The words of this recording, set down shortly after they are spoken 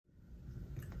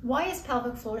Why is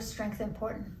pelvic floor strength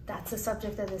important? That's the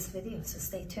subject of this video, so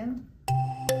stay tuned.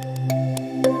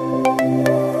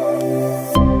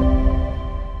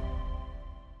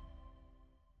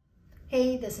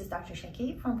 Hey, this is Dr.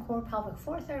 Shakib from Core Pelvic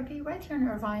Floor Therapy right here in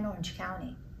Irvine, Orange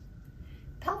County.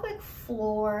 Pelvic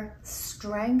floor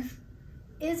strength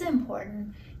is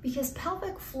important because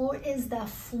pelvic floor is the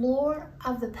floor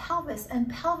of the pelvis, and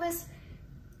pelvis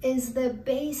is the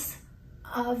base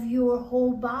of your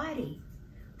whole body.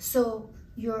 So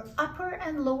your upper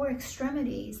and lower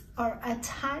extremities are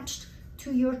attached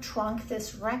to your trunk,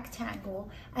 this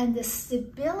rectangle, and the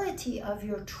stability of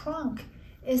your trunk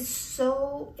is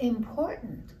so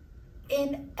important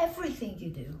in everything you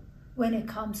do when it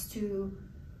comes to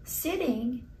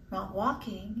sitting, not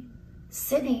walking,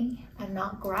 sitting and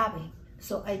not grabbing.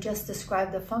 So I just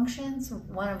described the functions,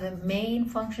 one of the main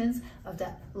functions of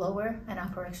the lower and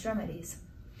upper extremities.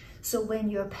 So when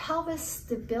your pelvis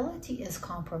stability is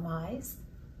compromised,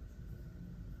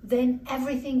 then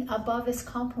everything above is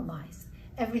compromised.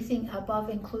 Everything above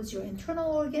includes your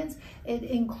internal organs, it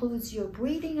includes your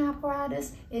breathing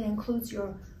apparatus, it includes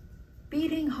your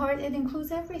beating heart, it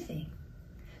includes everything.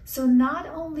 So not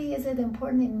only is it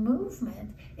important in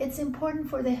movement, it's important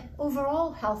for the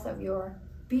overall health of your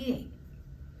being.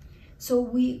 So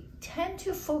we tend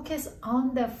to focus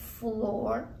on the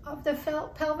floor of the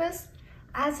pelvis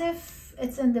as if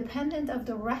it's independent of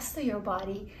the rest of your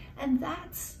body. And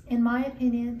that's, in my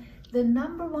opinion, the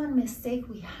number one mistake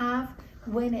we have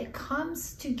when it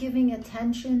comes to giving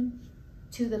attention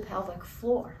to the pelvic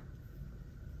floor.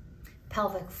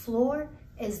 Pelvic floor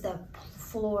is the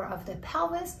floor of the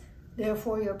pelvis,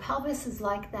 therefore your pelvis is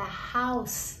like the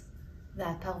house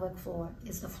that pelvic floor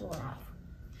is the floor of.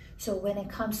 So when it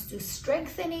comes to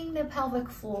strengthening the pelvic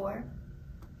floor,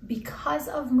 because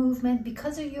of movement,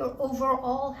 because of your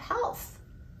overall health,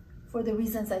 for the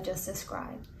reasons I just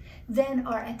described, then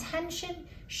our attention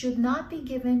should not be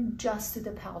given just to the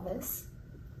pelvis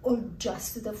or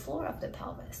just to the floor of the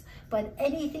pelvis, but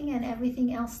anything and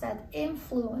everything else that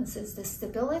influences the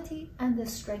stability and the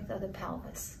strength of the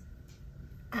pelvis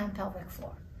and pelvic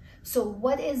floor. So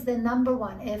what is the number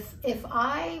one? If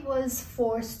I was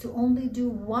forced to only do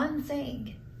one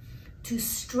thing to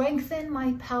strengthen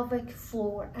my pelvic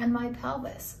floor and my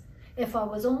pelvis, if I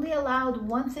was only allowed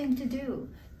one thing to do,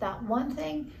 that one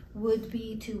thing would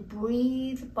be to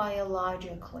breathe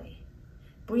biologically.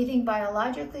 Breathing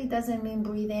biologically doesn't mean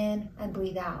breathe in and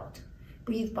breathe out.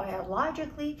 Breathe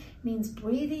biologically means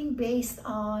breathing based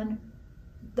on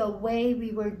the way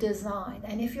we were designed.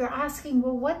 And if you're asking,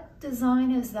 well, what design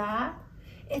is that?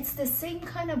 It's the same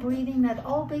kind of breathing that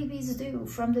all babies do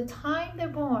from the time they're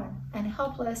born and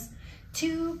helpless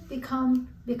to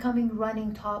becoming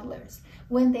running toddlers.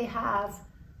 When they have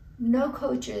no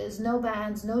coaches, no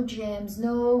bands, no gyms,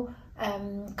 no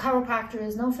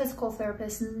chiropractors, no physical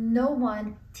therapists, no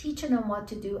one teaching them what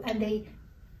to do, and they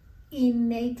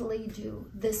innately do.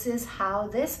 This is how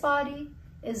this body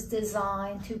is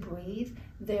designed to breathe.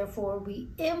 Therefore, we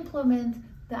implement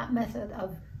that method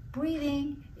of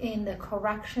breathing in the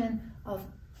correction of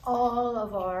all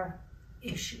of our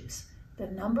issues. The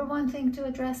number one thing to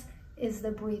address is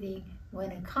the breathing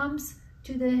when it comes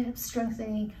to the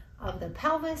strengthening of the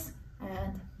pelvis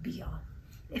and beyond.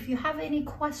 If you have any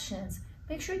questions,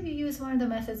 make sure you use one of the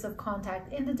methods of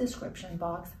contact in the description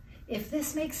box. If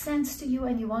this makes sense to you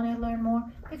and you want to learn more,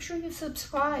 make sure you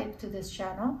subscribe to this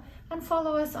channel and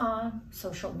follow us on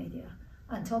social media.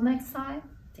 Until next time,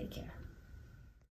 take care.